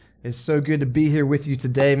It's so good to be here with you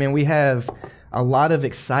today, man. We have a lot of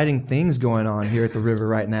exciting things going on here at the river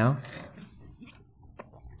right now.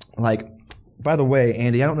 Like, by the way,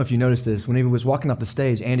 Andy, I don't know if you noticed this. When he was walking up the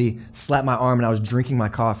stage, Andy slapped my arm and I was drinking my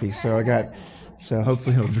coffee. So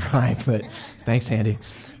hopefully it'll dry, but thanks, Andy.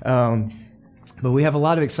 But we have a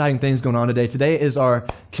lot of exciting things going on today. Today is our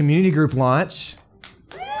community group launch.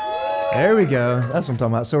 There we go. That's what I'm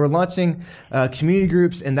talking about. So we're launching community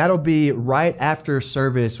groups, and that'll be right after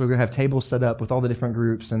service. We're going to have tables set up with all the different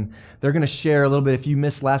groups, and they're going to share a little bit. If you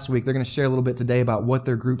missed last week, they're going to share a little bit today about what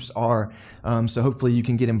their groups are. So hopefully you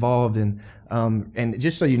can get involved, and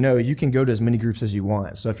just so you know, you can go to as many groups as you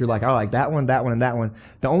want. So if you're like, I like that one, and that one.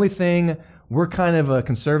 The only thing, we're kind of a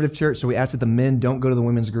conservative church, so we ask that the men don't go to the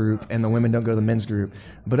women's group and the women don't go to the men's group.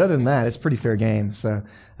 But other than that, it's pretty fair game. So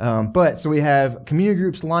we have community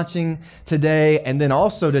groups launching today, and then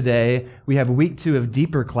also today we have week 2 of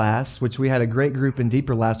Deeper class, which we had a great group in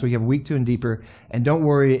Deeper last week. We have week 2 in Deeper, and don't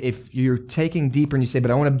worry if you're taking Deeper and you say,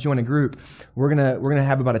 "But I want to join a group." We're gonna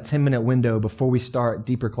have about a 10-minute window before we start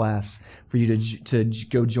Deeper class for you to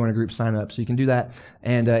go join a group, sign up. So you can do that.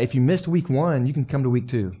 And if you missed week 1, you can come to week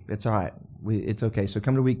 2. It's all right. It's okay. So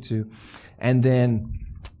come to week 2. And then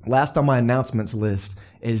last on my announcements list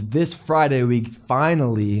is this Friday we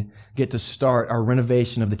finally get to start our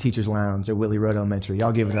renovation of the Teacher's Lounge at Whitley Road Elementary.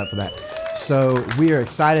 Y'all give it up for that. So we are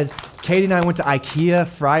excited. Katie and I went to IKEA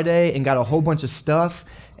Friday and got a whole bunch of stuff.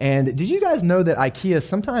 And did you guys know that IKEA,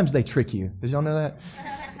 sometimes they trick you? Did y'all know that?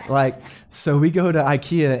 So we go to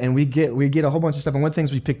IKEA and we get a whole bunch of stuff. And one of the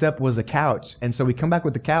things we picked up was a couch. And so we come back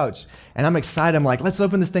with the couch and I'm excited. I'm like, let's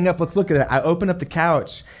open this thing up. Let's look at it. I open up the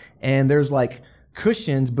couch and there's like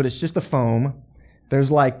cushions, but it's just a foam. There's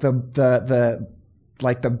like the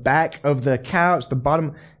back of the couch, the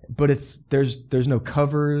bottom, but there's no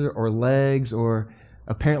cover or legs, or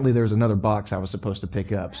apparently there was another box I was supposed to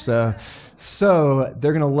pick up. So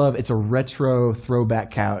they're going to love, it's a retro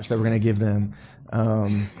throwback couch that we're going to give them.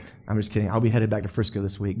 I'm just kidding. I'll be headed back to Frisco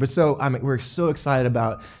this week. But we're so excited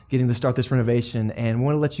about getting to start this renovation, and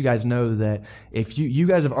want to let you guys know that if you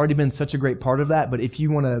guys have already been such a great part of that, but if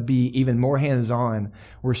you want to be even more hands-on,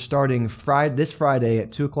 we're starting this Friday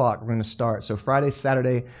at 2:00. We're going to start. So Friday,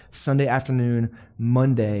 Saturday, Sunday afternoon,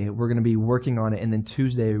 Monday, we're going to be working on it, and then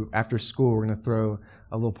Tuesday after school, we're going to throw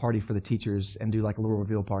a little party for the teachers and do like a little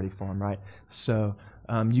reveal party for them, right? So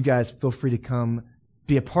you guys feel free to come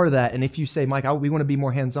be a part of that. And if you say, Mike, we want to be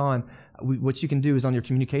more hands-on, what you can do is on your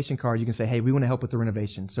communication card, you can say, hey, we want to help with the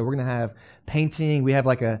renovation. So we're going to have painting. We have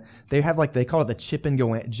they call it the Chip and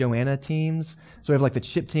Joanna teams. So we have like the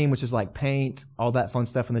Chip team, which is like paint, all that fun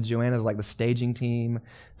stuff. And the Joanna is like the staging team,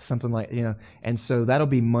 something like, and so that'll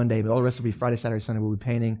be Monday, but all the rest will be Friday, Saturday, Sunday. We'll be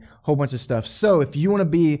painting a whole bunch of stuff. So if you want to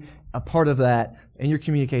be a part of that, in your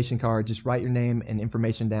communication card, just write your name and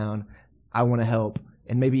information down. I want to help.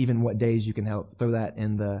 And maybe even what days you can help. Throw that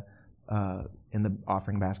in the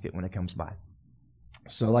offering basket when it comes by.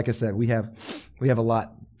 So, like I said, we have a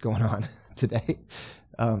lot going on today,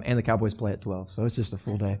 and the Cowboys play at 12, so it's just a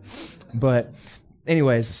full day. But,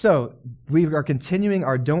 anyways, so we are continuing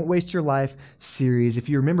our "Don't Waste Your Life" series. If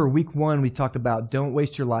you remember, week 1 we talked about don't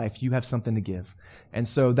waste your life. You have something to give. And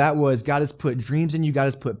so that was, God has put dreams in you, God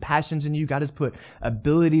has put passions in you, God has put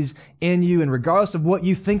abilities in you, and regardless of what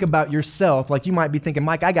you think about yourself, like you might be thinking,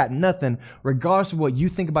 Mike, I got nothing. Regardless of what you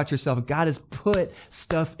think about yourself, God has put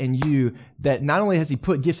stuff in you that not only has He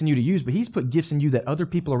put gifts in you to use, but He's put gifts in you that other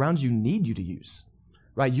people around you need you to use.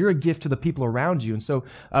 Right? You're a gift to the people around you. And so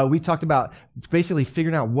we talked about basically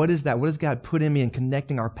figuring out what is God put in me, and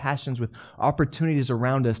connecting our passions with opportunities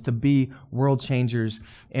around us to be world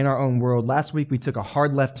changers in our own world. Last week we took a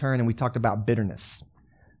hard left turn and we talked about bitterness.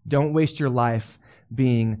 Don't waste your life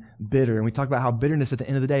being bitter. And we talked about how bitterness at the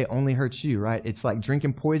end of the day only hurts you, right? It's like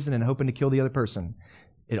drinking poison and hoping to kill the other person.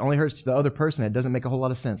 It only hurts the other person. It doesn't make a whole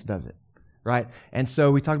lot of sense, does it? Right? And so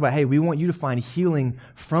we talked about, hey, we want you to find healing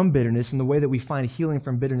from bitterness. And the way that we find healing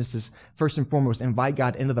from bitterness is, first and foremost, invite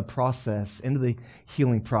God into the process, into the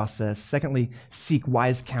healing process. Secondly, seek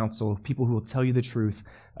wise counsel, people who will tell you the truth.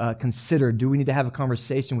 Consider, do we need to have a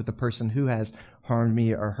conversation with the person who has harmed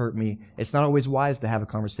me or hurt me? It's not always wise to have a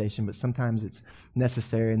conversation, but sometimes it's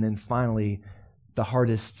necessary. And then finally, the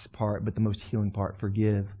hardest part, but the most healing part,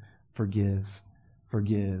 forgive, forgive,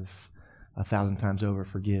 forgive. 1,000 times over,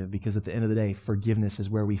 forgive, because at the end of the day, forgiveness is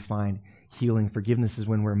where we find healing. Forgiveness is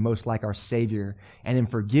when we're most like our Savior. And in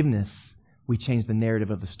forgiveness, we change the narrative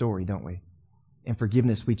of the story, don't we? In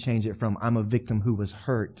forgiveness, we change it from I'm a victim who was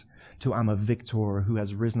hurt to I'm a victor who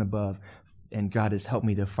has risen above, and God has helped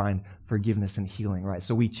me to find forgiveness and healing, right?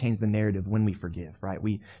 So we change the narrative when we forgive, right?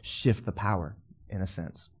 We shift the power, in a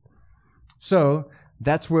sense. So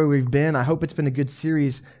that's where we've been. I hope it's been a good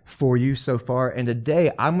series for you so far. And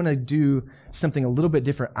today I'm going to do something a little bit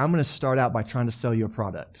different. I'm going to start out by trying to sell you a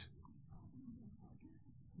product.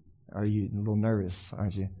 Are you a little nervous,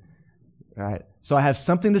 aren't you? All right. So I have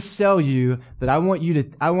something to sell you that I want you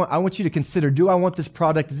to consider. Do I want this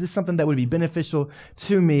product? Is this something that would be beneficial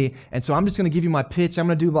to me? And so I'm just going to give you my pitch. I'm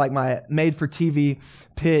going to do like my made for TV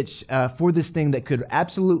pitch for this thing that could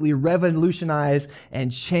absolutely revolutionize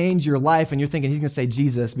and change your life. And you're thinking he's going to say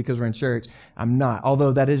Jesus because we're in church. I'm not.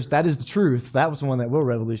 Although that is the truth. That was the one that will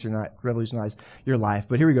revolutionize your life.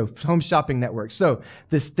 But here we go. Home Shopping Network. So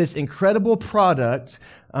this incredible product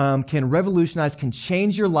can revolutionize, can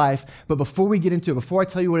change your life. But before we get into it, before I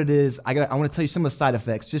tell you what it is, I want to tell you some of the side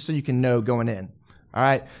effects, just so you can know going in. All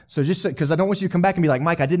right. So just because I don't want you to come back and be like,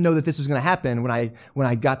 Mike, I didn't know that this was going to happen when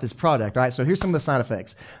I got this product. All right. So here's some of the side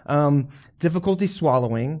effects. Difficulty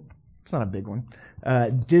swallowing. It's not a big one.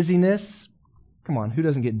 Dizziness. Come on. Who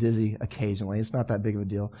doesn't get dizzy occasionally? It's not that big of a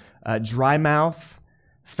deal. Dry mouth,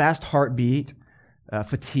 fast heartbeat,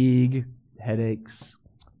 fatigue, headaches,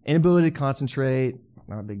 inability to concentrate.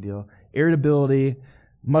 Not a big deal. Irritability,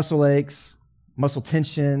 muscle aches, muscle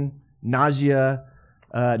tension, nausea,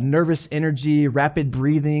 nervous energy, rapid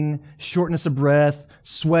breathing, shortness of breath,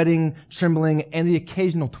 sweating, trembling, and the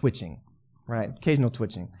occasional twitching, right? Occasional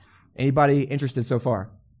twitching. Anybody interested so far?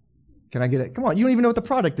 Can I get it? Come on, you don't even know what the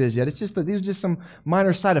product is yet. It's just that these are just some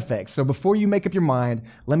minor side effects. So before you make up your mind,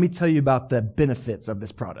 let me tell you about the benefits of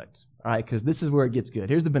this product. All right, because this is where it gets good.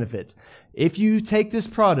 Here's the benefits. If you take this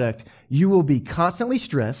product, you will be constantly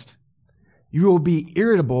stressed. You will be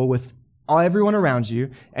irritable with everyone around you,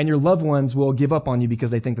 and your loved ones will give up on you because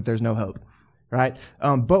they think that there's no hope, right?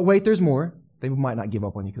 But wait, there's more. They might not give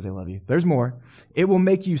up on you because they love you. There's more. It will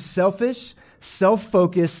make you selfish,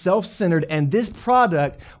 self-focused, self-centered, and this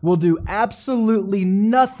product will do absolutely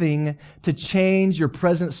nothing to change your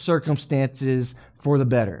present circumstances for the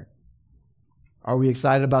better. Are we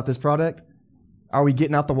excited about this product? Are we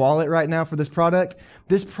getting out the wallet right now for this product?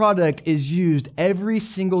 This product is used every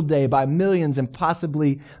single day by millions and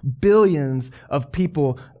possibly billions of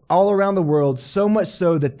people all around the world, so much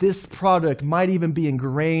so that this product might even be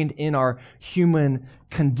ingrained in our human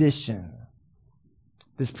condition.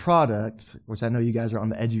 This product, which I know you guys are on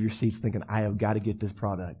the edge of your seats thinking, I have got to get this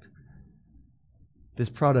product. This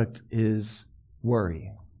product is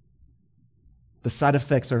worry. The side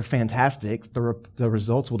effects are fantastic. The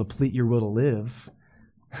results will deplete your will to live.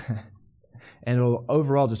 And it will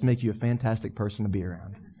overall just make you a fantastic person to be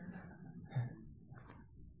around.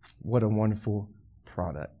 What a wonderful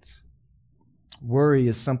product. Worry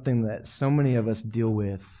is something that so many of us deal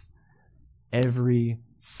with every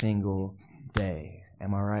single day.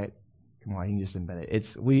 Am I right? Come on, you can just admit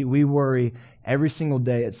it. We worry every single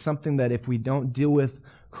day. It's something that if we don't deal with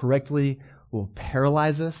correctly, will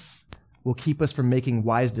paralyze us. Will keep us from making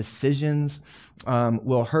wise decisions,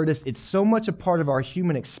 will hurt us. It's so much a part of our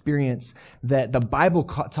human experience that the Bible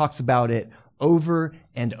talks about it over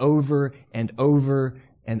and over and over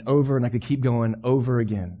and over, and I could keep going over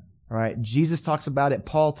again. All right, Jesus talks about it.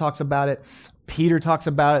 Paul talks about it. Peter talks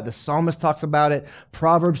about it. The psalmist talks about it.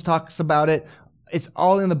 Proverbs talks about it. It's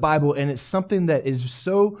all in the Bible, and it's something that is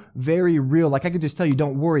so very real. Like I could just tell you,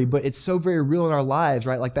 don't worry, but it's so very real in our lives,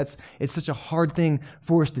 right? Like it's such a hard thing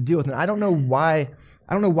for us to deal with. And I don't know why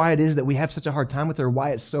it is that we have such a hard time with it or why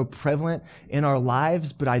it's so prevalent in our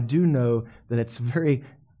lives, but I do know that it's very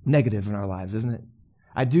negative in our lives, isn't it?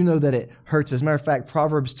 I do know that it hurts. As a matter of fact,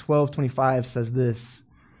 Proverbs 12:25 says this,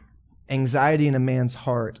 anxiety in a man's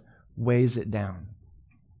heart weighs it down.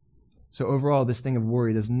 So overall, this thing of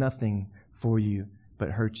worry does nothing for you but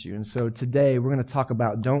hurt you. And so today we're going to talk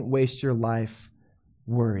about don't waste your life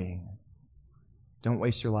worrying. Don't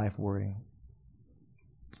waste your life worrying.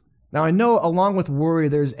 Now I know along with worry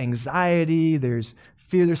there's anxiety, there's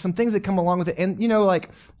fear, there's some things that come along with it. And like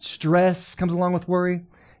stress comes along with worry.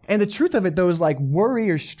 And the truth of it though is like worry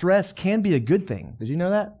or stress can be a good thing. Did you know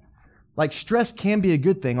that? Like stress can be a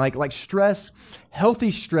good thing. Like stress,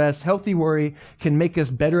 healthy worry can make us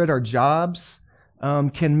better at our jobs.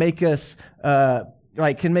 Can make us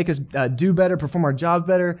do better, perform our job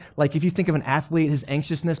better. Like if you think of an athlete, his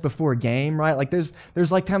anxiousness before a game, right? Like there's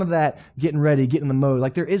like kind of that getting ready, getting in the mode.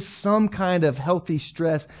 Like there is some kind of healthy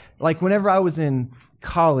stress. Like whenever I was in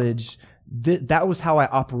college, that was how I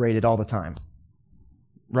operated all the time.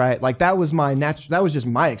 Right? Like that was just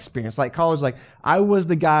my experience. Like college, like I was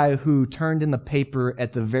the guy who turned in the paper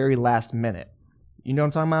at the very last minute. You know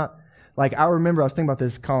what I'm talking about? Like I remember, I was thinking about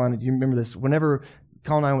this, Colin, you remember this, whenever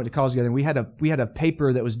Colin and I went to college together, and we had a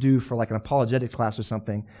paper that was due for like an apologetics class or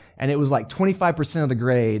something, and it was like 25% of the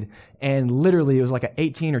grade, and literally it was like an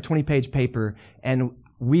 18 or 20 page paper, and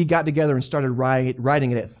we got together and started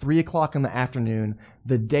writing it at 3 o'clock in the afternoon,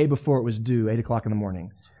 the day before it was due, 8 o'clock in the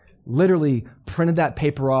morning. Literally printed that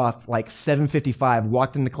paper off like 7:55,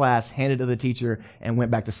 walked into class, handed it to the teacher, and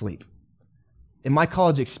went back to sleep. In my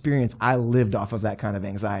college experience, I lived off of that kind of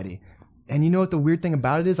anxiety. And you know what the weird thing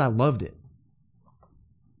about it is? I loved it.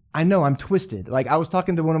 I know I'm twisted. Like, I was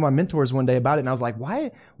talking to one of my mentors one day about it, and I was like,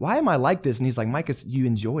 why am I like this? And he's like, Micah, you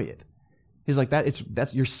enjoy it. He's like,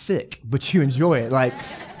 you're sick, but you enjoy it. Like,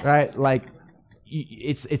 right? Like,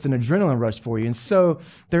 it's an adrenaline rush for you. And so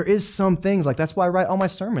there is some things, like, that's why I write all my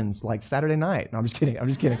sermons like Saturday night. No, I'm just kidding.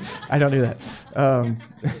 I don't do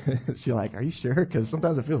that. She's like, are you sure? Because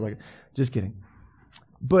sometimes it feels like it. Just kidding.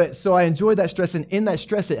 But so I enjoyed that stress, and in that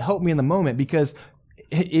stress, it helped me in the moment, because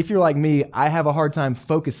if you're like me, I have a hard time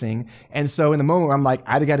focusing. And so in the moment, I'm like,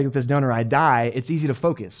 I got to get this done or I die. It's easy to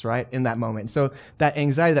focus, right? In that moment. So that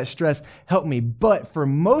anxiety, that stress helped me. But for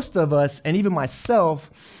most of us, and even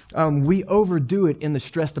myself, we overdo it in the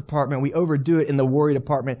stress department. We overdo it in the worry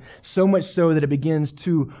department, so much so that it begins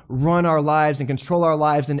to run our lives and control our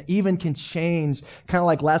lives, and even can change, kind of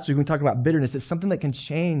like last week when we talked about bitterness. It's something that can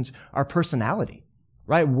change our personality.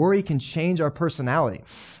 Right? Worry can change our personality.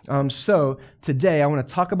 So today I want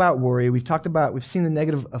to talk about worry. We've seen the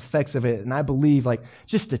negative effects of it. And I believe, like,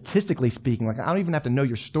 just statistically speaking, like, I don't even have to know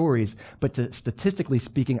your stories, but statistically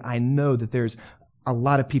speaking, I know that there's a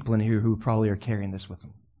lot of people in here who probably are carrying this with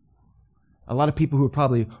them. A lot of people who are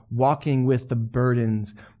probably walking with the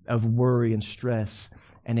burdens of worry and stress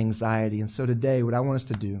and anxiety. And so today, what I want us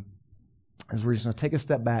to do is we're just going to take a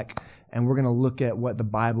step back, and we're going to look at what we're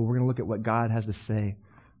going to look at what God has to say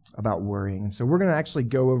about worrying. And so we're going to actually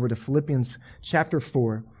go over to Philippians chapter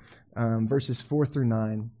 4, verses 4 through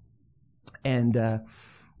 9. And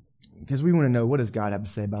because we want to know, what does God have to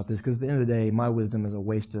say about this? Because at the end of the day, my wisdom is a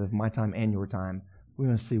waste of my time and your time. We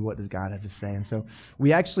want to see, what does God have to say? And so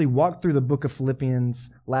we actually walked through the book of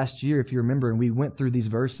Philippians last year, if you remember, and we went through these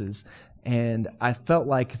verses. And I felt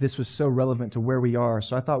like this was so relevant to where we are,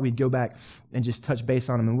 so I thought we'd go back and just touch base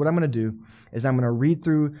on them. And what I'm going to do is I'm going to read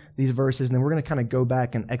through these verses, and then we're going to kind of go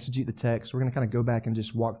back and exegete the text. We're going to kind of go back and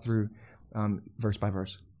just walk through verse by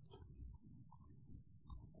verse.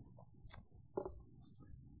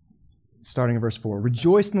 Starting in verse 4.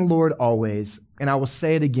 Rejoice in the Lord always, and I will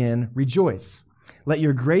say it again, rejoice. Let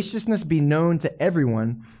your graciousness be known to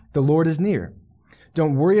everyone. The Lord is near.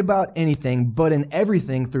 Don't worry about anything, but in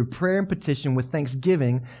everything, through prayer and petition with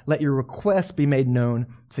thanksgiving, let your requests be made known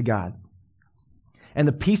to God. And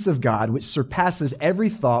the peace of God, which surpasses every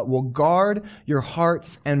thought, will guard your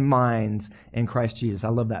hearts and minds in Christ Jesus. I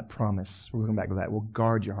love that promise. We're going back to that. Will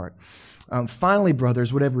guard your heart. Finally,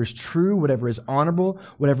 brothers, whatever is true, whatever is honorable,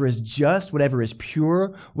 whatever is just, whatever is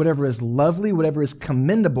pure, whatever is lovely, whatever is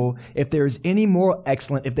commendable, if there is any moral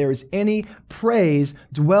excellence, if there is any praise,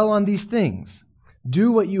 dwell on these things.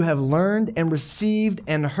 Do what you have learned and received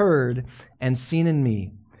and heard and seen in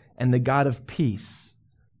me, and the God of peace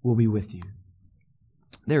will be with you.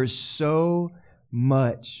 There is so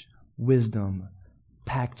much wisdom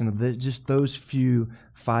packed into just those few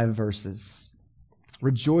 5 verses.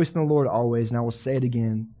 Rejoice in the Lord always, and I will say it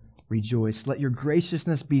again, rejoice. Let your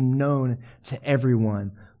graciousness be known to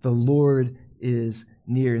everyone. The Lord is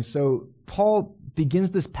near. And so Paul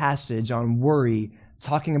begins this passage on worry,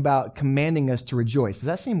 talking about commanding us to rejoice. Does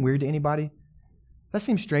that seem weird to anybody? That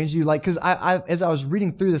seems strange to you? Like, because as I was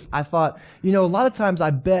reading through this, I thought, a lot of times I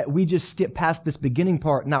bet we just skip past this beginning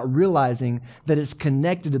part, not realizing that it's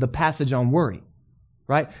connected to the passage on worry,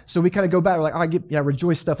 right? So we kind of go back, we're like,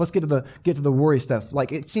 rejoice stuff. Let's get to the worry stuff.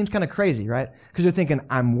 Like, it seems kind of crazy, right? Because you're thinking,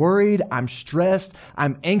 I'm worried, I'm stressed,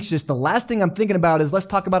 I'm anxious. The last thing I'm thinking about is, let's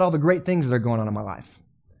talk about all the great things that are going on in my life.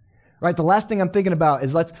 Right? The last thing I'm thinking about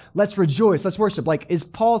is let's rejoice, let's worship. Like, is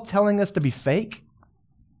Paul telling us to be fake?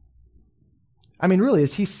 I mean, really,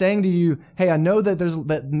 is he saying to you, hey, I know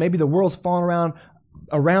that maybe the world's falling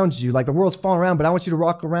around you, like the world's falling around, but I want you to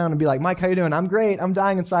walk around and be like, Mike, how you doing? I'm great. I'm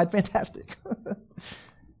dying inside. Fantastic.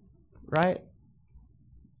 Right?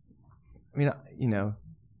 I mean,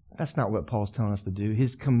 that's not what Paul's telling us to do.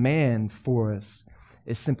 His command for us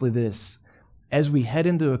is simply this. As we head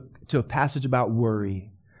into a passage about worry,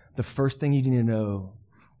 the first thing you need to know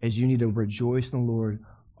is you need to rejoice in the Lord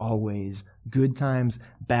always. Good times,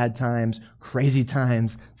 bad times, crazy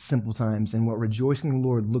times, simple times. And what rejoicing in the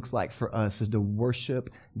Lord looks like for us is to worship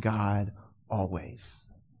God always.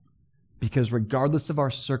 Because regardless of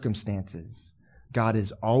our circumstances, God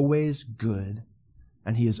is always good,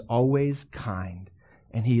 and He is always kind,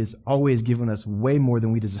 And he has always given us way more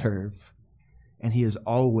than we deserve. And he has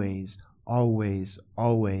always, always,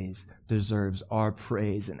 always deserves our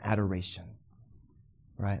praise and adoration.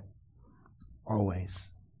 Right? Always.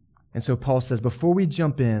 And so Paul says, before we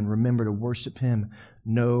jump in, remember to worship him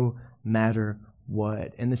no matter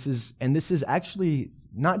what. And this is actually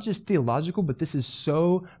not just theological, but this is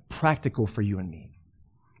so practical for you and me.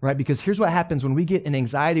 Right? Because here's what happens when we get in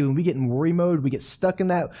anxiety, when we get in worry mode, we get stuck in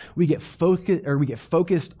that, we get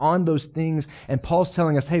focused on those things. And Paul's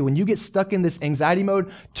telling us, hey, when you get stuck in this anxiety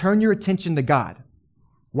mode, turn your attention to God.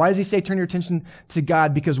 Why does he say turn your attention to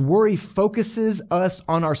God? Because worry focuses us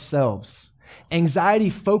on ourselves. Anxiety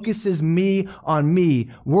focuses me on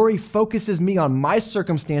me. Worry focuses me on my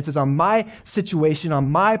circumstances, on my situation,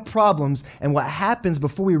 on my problems. And what happens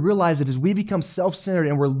before we realize it is we become self-centered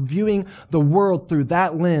and we're viewing the world through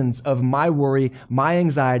that lens of my worry, my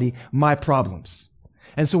anxiety, my problems.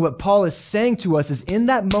 And so what Paul is saying to us is in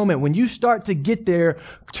that moment, when you start to get there,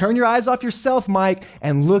 turn your eyes off yourself, Mike,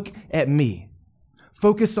 and look at me.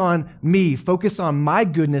 Focus on me. Focus on my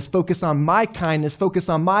goodness. Focus on my kindness. Focus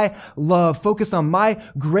on my love. Focus on my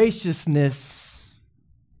graciousness.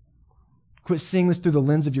 Quit seeing this through the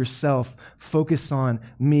lens of yourself. Focus on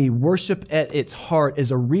me. Worship at its heart is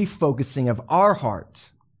a refocusing of our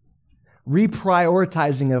heart.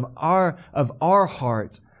 Reprioritizing of our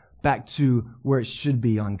heart back to where it should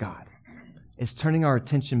be on God. It's turning our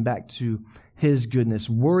attention back to his goodness.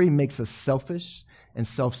 Worry makes us selfish and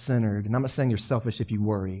self-centered. And I'm not saying you're selfish if you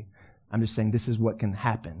worry. I'm just saying this is what can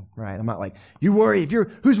happen, right? I'm not like, you worry.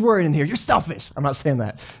 Who's worrying in here? You're selfish. I'm not saying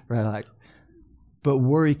that, right? But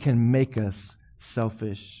worry can make us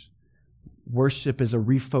selfish. Worship is a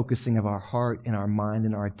refocusing of our heart and our mind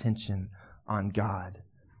and our attention on God,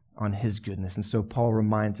 on his goodness. And so Paul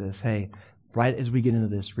reminds us, hey, right as we get into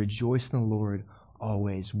this, rejoice in the Lord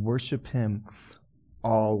always. Worship him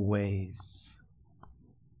always.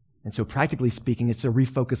 And so practically speaking, it's a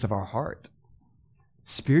refocus of our heart.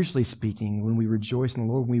 Spiritually speaking, when we rejoice in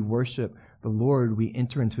the Lord, when we worship the Lord, we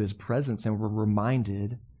enter into his presence and we're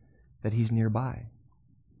reminded that he's nearby.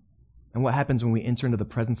 And what happens when we enter into the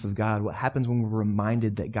presence of God? What happens when we're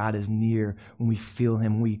reminded that God is near, when we feel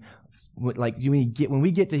him, when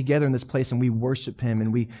we get together in this place and we worship him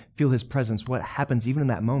and we feel his presence, what happens even in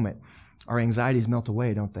that moment? Our anxieties melt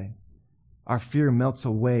away, don't they? Our fear melts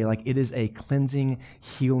away. Like it is a cleansing,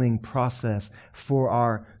 healing process for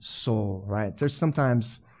our soul, right? There's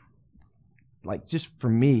sometimes, like just for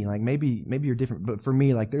me, like maybe you're different, but for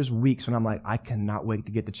me, like there's weeks when I'm like, I cannot wait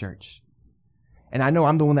to get to church. And I know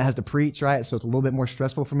I'm the one that has to preach, right? So it's a little bit more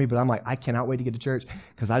stressful for me, but I'm like, I cannot wait to get to church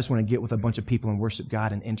because I just want to get with a bunch of people and worship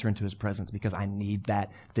God and enter into his presence because I need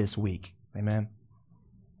that this week. Amen?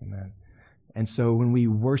 Amen. And so when we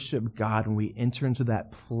worship God, when we enter into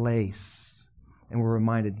that place, and we're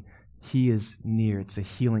reminded he is near. It's a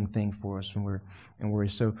healing thing for us when we're in worry.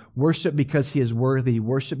 So worship because he is worthy.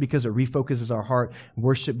 Worship because it refocuses our heart.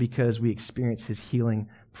 Worship because we experience his healing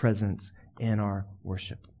presence in our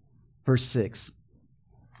worship. Verse 6.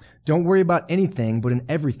 Don't worry about anything, but in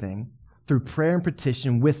everything, through prayer and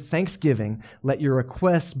petition, with thanksgiving, let your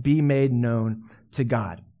requests be made known to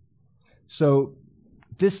God. So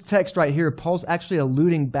this text right here, Paul's actually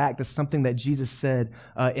alluding back to something that Jesus said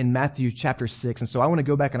in Matthew chapter 6. And so I want to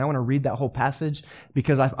go back and I want to read that whole passage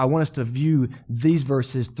because I want us to view these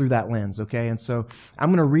verses through that lens, okay? And so I'm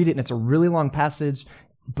going to read it, and it's a really long passage,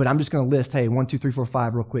 but I'm just going to list, 1, 2, 3, 4,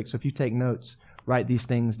 5 real quick. So if you take notes, write these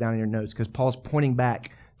things down in your notes because Paul's pointing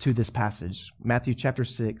back to this passage. Matthew chapter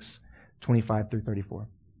 6, 25 through 34.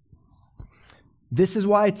 This is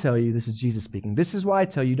why I tell you, this is Jesus speaking, this is why I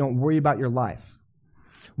tell you, don't worry about your life,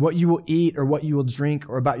 what you will eat or what you will drink,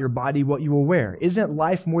 or about your body, what you will wear. Isn't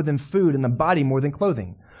life more than food and the body more than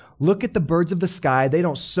clothing? Look at the birds of the sky. They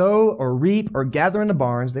don't sow or reap or gather into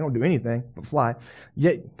barns. They don't do anything but fly.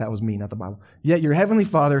 Yet, that was me, not the Bible. Yet your heavenly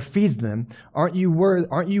Father feeds them. Aren't you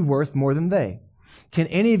worth more than they? Can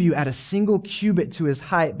any of you add a single cubit to his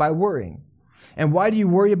height by worrying? And why do you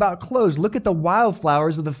worry about clothes? Look at the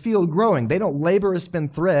wildflowers of the field growing. They don't labor or spin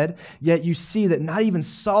thread, yet you see that not even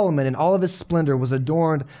Solomon in all of his splendor was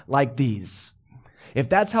adorned like these. If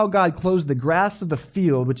that's how God clothes the grass of the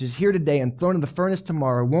field, which is here today and thrown in the furnace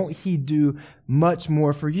tomorrow, won't he do much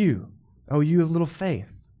more for you? Oh, you have little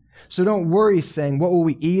faith. So don't worry saying, what will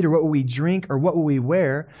we eat, or what will we drink, or what will we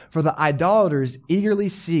wear? For the idolaters eagerly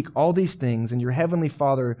seek all these things, and your heavenly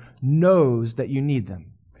Father knows that you need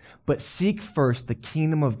them. But seek first the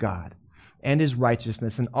kingdom of God and his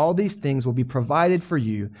righteousness, and all these things will be provided for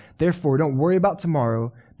you. Therefore, don't worry about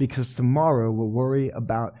tomorrow, because tomorrow will worry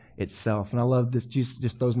about itself. And I love this. Jesus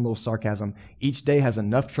just throws in a little sarcasm. Each day has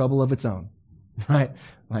enough trouble of its own. right?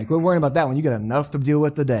 Like, we're worrying about that one. You got enough to deal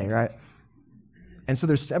with today, right? And so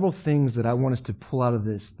there's several things that I want us to pull out of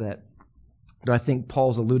this that I think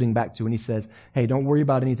Paul's alluding back to when he says, hey, don't worry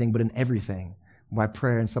about anything, but in everything, by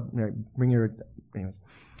prayer and something, anyways.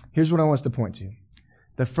 Here's what I want us to point to.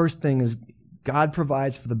 The first thing is God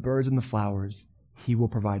provides for the birds and the flowers. He will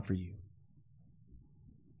provide for you.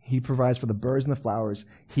 He provides for the birds and the flowers.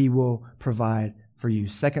 He will provide for you.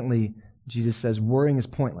 Secondly, Jesus says worrying is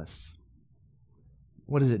pointless.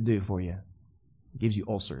 What does it do for you? It gives you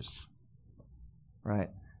ulcers, right?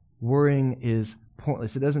 Worrying is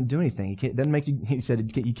pointless. It doesn't do anything. It doesn't make you, he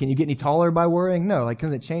said, can you get any taller by worrying? No. Like,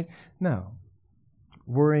 can it change? No.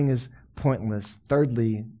 Worrying is pointless.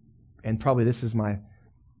 Thirdly, and probably this is my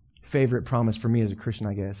favorite promise for me as a Christian,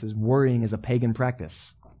 I guess, is worrying is a pagan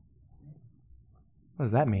practice. What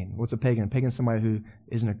does that mean? What's a pagan? A pagan is somebody who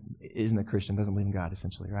isn't a Christian, doesn't believe in God,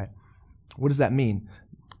 essentially, right? What does that mean?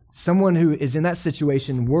 Someone who is in that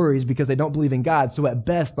situation worries because they don't believe in God, so at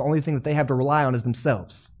best, the only thing that they have to rely on is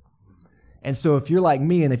themselves. And so if you're like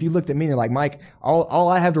me, and if you looked at me and you're like, Mike, all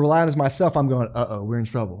I have to rely on is myself, I'm going, we're in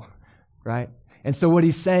trouble, right? And so what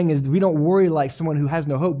he's saying is we don't worry like someone who has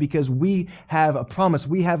no hope because we have a promise.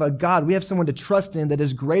 We have a God. We have someone to trust in that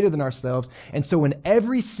is greater than ourselves. And so in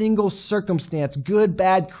every single circumstance, good,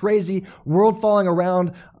 bad, crazy, world falling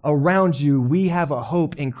around you, we have a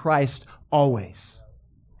hope in Christ always.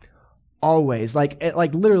 Always. Like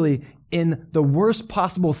literally in the worst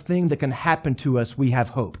possible thing that can happen to us, we have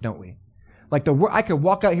hope, don't we? Like I could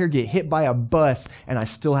walk out here, get hit by a bus, and I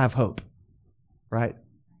still have hope, right?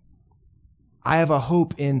 I have a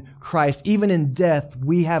hope in Christ. Even in death,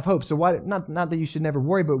 we have hope. So why, not that you should never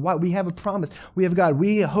worry, but why we have a promise. We have God.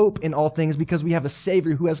 We hope in all things because we have a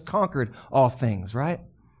Savior who has conquered all things, right?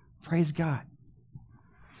 Praise God.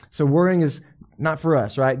 So worrying is not for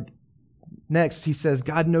us, right? Next, he says,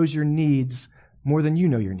 God knows your needs more than you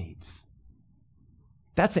know your needs.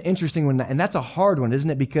 That's an interesting one, and that's a hard one,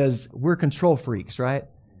 isn't it? Because we're control freaks, right?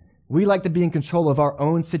 We like to be in control of our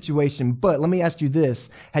own situation. But let me ask you this.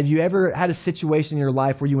 Have you ever had a situation in your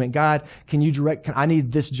life where you went, God, I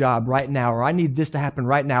need this job right now, or I need this to happen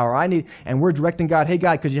right now, and we're directing God, hey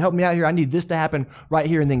God, could you help me out here? I need this to happen right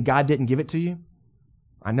here. And then God didn't give it to you?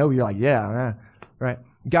 I know you're like, yeah, right.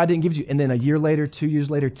 God didn't give it to you. And then a year later, 2 years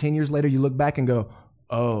later, 10 years later, you look back and go,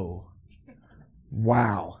 oh,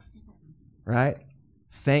 wow, right?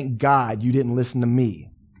 Thank God you didn't listen to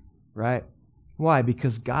me, right? Why?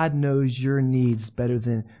 Because God knows your needs better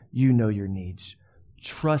than you know your needs.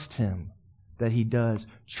 Trust Him that He does.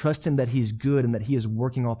 Trust Him that He's good and that He is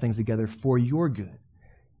working all things together for your good,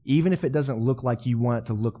 even if it doesn't look like you want it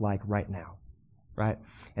to look like right now, right?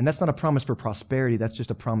 And that's not a promise for prosperity. That's just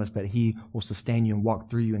a promise that He will sustain you and walk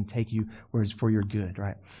through you and take you where it's for your good,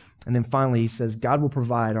 right? And then finally, He says, God will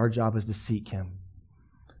provide. Our job is to seek Him.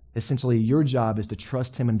 Essentially, your job is to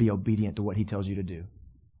trust Him and be obedient to what He tells you to do.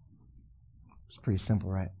 Pretty simple,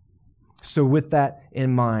 right? So with that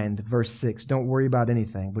in mind, verse 6, don't worry about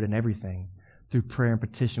anything, but in everything, through prayer and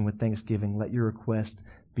petition with thanksgiving, let your request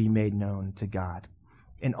be made known to God.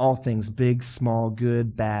 In all things, big, small,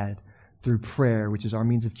 good, bad, through prayer, which is our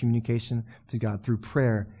means of communication to God. Through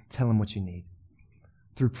prayer, tell Him what you need.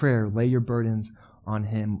 Through prayer, lay your burdens on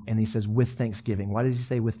Him. And He says, with thanksgiving. Why does He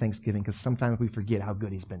say with thanksgiving? Because sometimes we forget how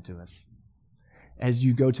good He's been to us. As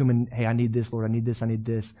you go to Him and, hey, I need this, Lord, I need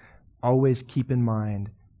this. Always keep in mind,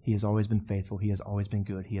 He has always been faithful. He has always been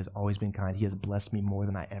good. He has always been kind. He has blessed me more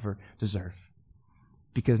than I ever deserve.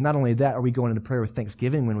 Because not only that are we going into prayer with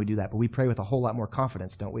thanksgiving when we do that, but we pray with a whole lot more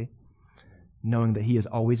confidence, don't we? Knowing that He has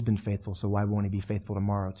always been faithful, so why won't He be faithful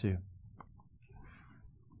tomorrow too?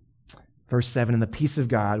 Verse 7, and the peace of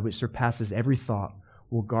God, which surpasses every thought,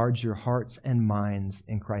 will guard your hearts and minds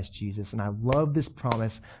in Christ Jesus. And I love this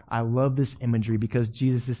promise. I love this imagery because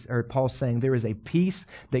Paul's saying there is a peace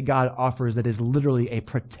that God offers that is literally a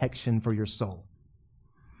protection for your soul.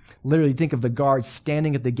 Literally think of the guards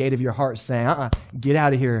standing at the gate of your heart saying, get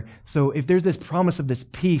out of here. So if there's this promise of this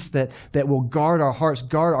peace that will guard our hearts,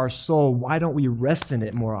 guard our soul, why don't we rest in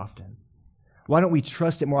it more often? Why don't we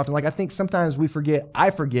trust it more often? Like, I think sometimes I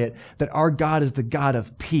forget that our God is the God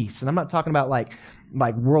of peace. And I'm not talking about like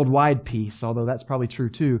worldwide peace, although that's probably true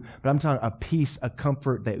too, but I'm talking a peace, a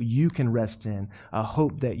comfort that you can rest in, a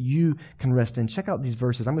hope that you can rest in. Check out these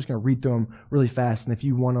verses. I'm just going to read through them really fast, and if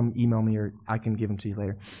you want them, email me or I can give them to you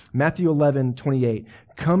later. Matthew 11:28,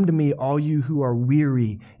 come to me, all you who are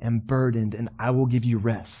weary and burdened, and I will give you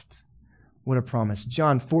rest. What a promise.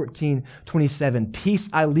 John 14:27, peace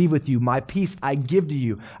I leave with you, my peace I give to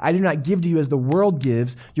you. I do not give to you as the world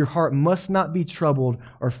gives. Your heart must not be troubled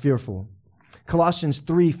or fearful. Colossians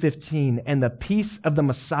 3:15, and the peace of the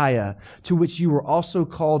Messiah, to which you were also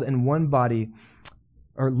called in one body,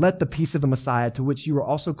 or let the peace of the Messiah, to which you were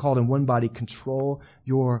also called in one body, control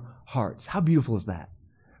your hearts. How beautiful is that?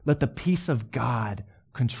 Let the peace of God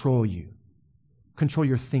control you. Control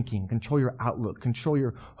your thinking, control your outlook, control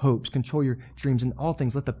your hopes, control your dreams, and all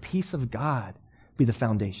things. Let the peace of God be the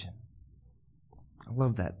foundation. I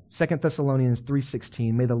love that. 2 Thessalonians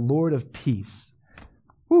 3:16, may the Lord of peace,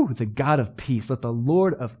 the God of peace, let the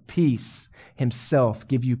Lord of peace himself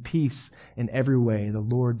give you peace in every way. The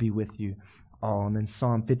Lord be with you all. And then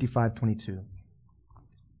Psalm 55:22,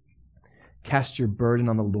 cast your burden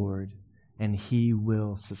on the Lord, and he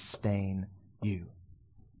will sustain you.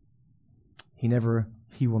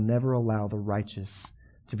 He will never allow the righteous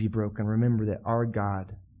to be broken. Remember that our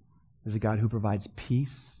God is a God who provides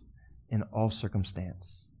peace in all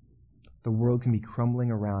circumstance. The world can be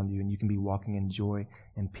crumbling around you, and you can be walking in joy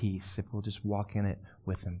and peace if we'll just walk in it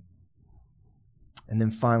with him. And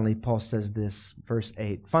then finally, Paul says this, verse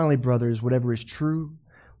 8, finally, brothers, whatever is true,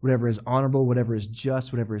 whatever is honorable, whatever is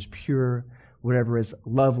just, whatever is pure, whatever is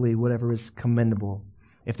lovely, whatever is commendable,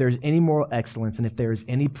 if there is any moral excellence and if there is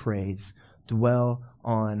any praise, dwell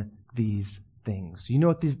on these things. You know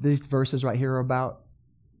what these verses right here are about?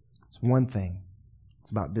 It's one thing. It's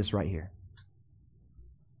about this right here.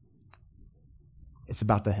 It's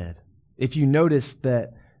about the head. If you notice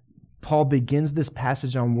that Paul begins this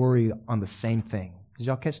passage on worry on the same thing. Did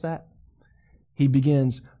y'all catch that? He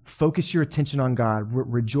begins, focus your attention on God.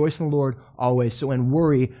 Rejoice in the Lord always. So in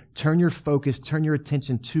worry, turn your focus, turn your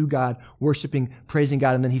attention to God, worshiping, praising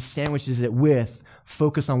God. And then he sandwiches it with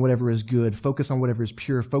focus on whatever is good, focus on whatever is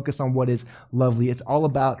pure, focus on what is lovely. It's all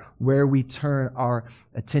about where we turn our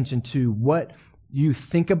attention to. What you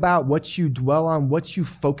think about, what you dwell on, what you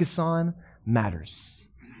focus on matters.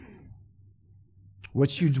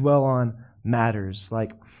 What you dwell on matters.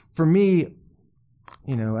 Like for me,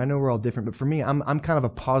 I know we're all different, but for me, I'm kind of a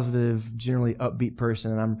positive, generally upbeat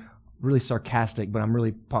person, and I'm really sarcastic, but I'm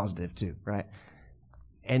really positive too, right?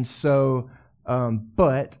 And so,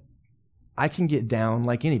 but I can get down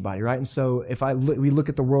like anybody, right? And so if we look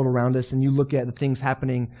at the world around us, and you look at the things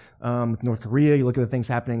happening with North Korea, you look at the things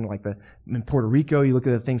happening in Puerto Rico, you look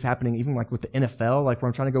at the things happening even like with the NFL, like when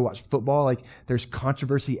I'm trying to go watch football, like there's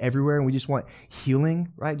controversy everywhere, and we just want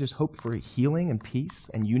healing, right? Just hope for healing and peace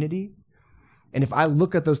and unity. And if I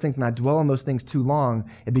look at those things and I dwell on those things too long,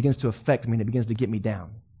 it begins to affect me and it begins to get me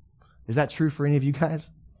down. Is that true for any of you guys?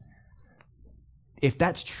 If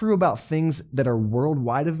that's true about things that are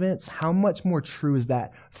worldwide events, how much more true is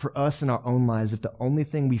that for us in our own lives if the only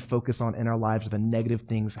thing we focus on in our lives are the negative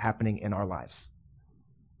things happening in our lives?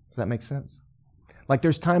 Does that make sense? Like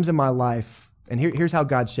there's times in my life, and here's how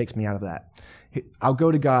God shakes me out of that. I'll go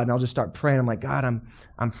to God and I'll just start praying. I'm like, God,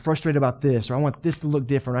 I'm frustrated about this, or I want this to look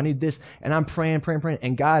different. I need this. And I'm praying.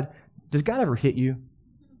 And does God ever hit you?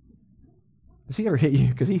 Does he ever hit you?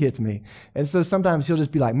 Because he hits me. And so sometimes he'll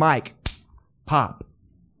just be like, Mike, Pop,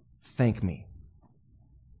 thank me.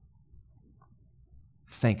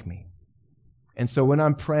 Thank me. And so when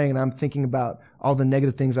I'm praying and I'm thinking about all the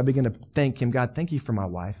negative things, I begin to thank him. God, thank you for my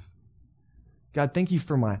wife. God, thank you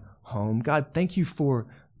for my home. God, thank you for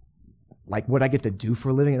like what I get to do for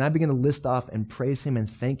a living. And I begin to list off and praise him and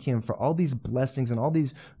thank him for all these blessings and all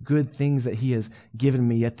these good things that he has given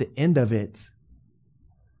me. At the end of it,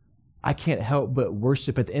 I can't help but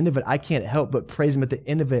worship. At the end of it, I can't help but praise him. At the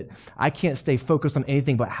end of it, I can't stay focused on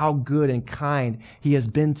anything but how good and kind he has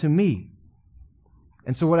been to me.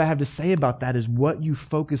 And so what I have to say about that is what you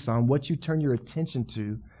focus on, what you turn your attention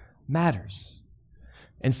to matters.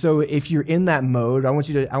 And so if you're in that mode, I want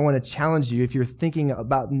to challenge you. If you're thinking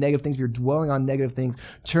about negative things, if you're dwelling on negative things,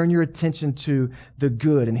 turn your attention to the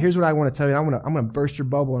good. And here's what I want to tell you. I'm going to burst your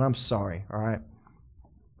bubble, and I'm sorry. All right.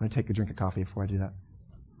 I'm going to take a drink of coffee before I do that.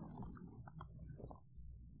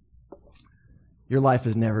 Your life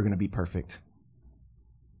is never going to be perfect.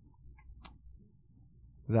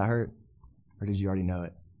 Does that hurt? Or did you already know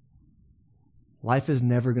it? Life is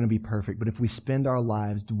never going to be perfect, but if we spend our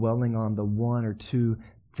lives dwelling on the one or two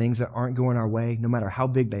things that aren't going our way, no matter how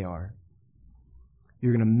big they are,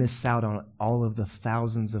 you're going to miss out on all of the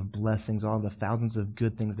thousands of blessings, all of the thousands of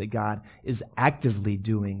good things that God is actively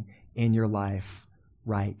doing in your life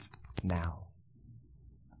right now.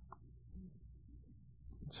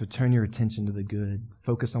 So turn your attention to the good.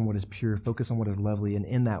 Focus on what is pure. Focus on what is lovely. And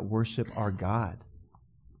in that, worship our God.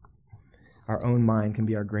 Our own mind can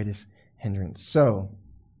be our greatest hindrance. So,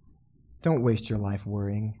 don't waste your life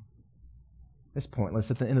worrying. It's pointless.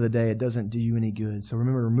 At the end of the day, it doesn't do you any good. So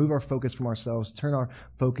remember, remove our focus from ourselves. Turn our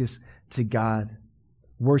focus to God.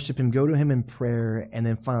 worship him, go to him in prayer, and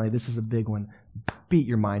then finally, this is a big one, beat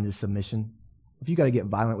your mind to submission. If you got to get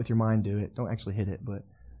violent with your mind, do it. Don't actually hit it, but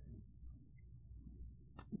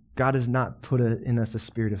God has not put in us a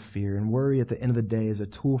spirit of fear, and worry at the end of the day is a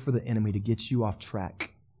tool for the enemy to get you off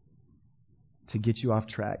track.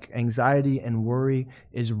 Anxiety and worry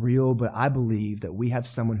is real, but I believe that we have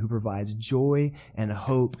someone who provides joy and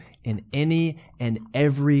hope in any and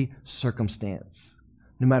every circumstance.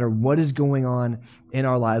 No matter what is going on in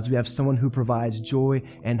our lives, we have someone who provides joy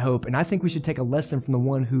and hope. And I think we should take a lesson from the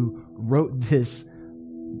one who wrote this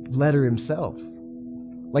letter himself.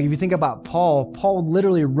 Like if you think about Paul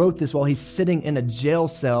literally wrote this while he's sitting in a jail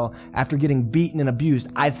cell after getting beaten and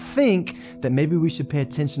abused. I think that maybe we should pay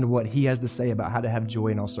attention to what he has to say about how to have joy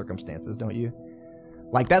in all circumstances, don't you?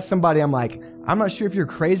 Like that's somebody I'm like, I'm not sure if you're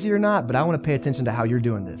crazy or not, but I want to pay attention to how you're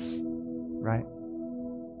doing this, right?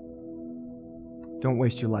 Don't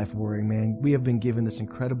waste your life worrying, man. We have been given this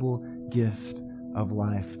incredible gift of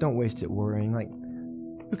life. Don't waste it worrying. Like,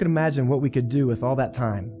 who can imagine what we could do with all that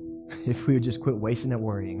time if we would just quit wasting it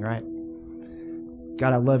worrying, right?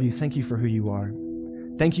 God, I love you. Thank you for who you are.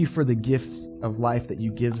 Thank you for the gifts of life that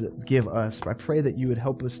you give us. I pray that you would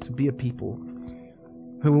help us to be a people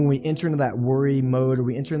who, when we enter into that worry mode or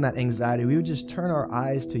we enter in that anxiety, we would just turn our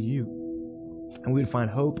eyes to you. And we'd find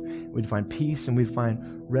hope, we'd find peace, and we'd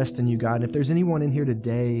find rest in you, God. And if there's anyone in here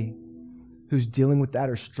today who's dealing with that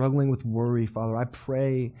or struggling with worry, Father, I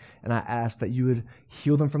pray and I ask that you would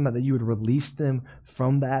heal them from that you would release them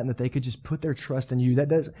from that, and that they could just put their trust in you.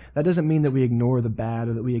 That doesn't mean that we ignore the bad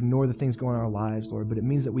or that we ignore the things going on in our lives, Lord, but it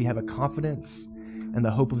means that we have a confidence and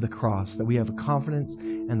the hope of the cross, that we have a confidence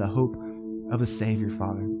and the hope of the Savior,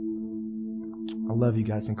 Father. I love you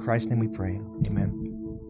guys. In Christ's name we pray. Amen.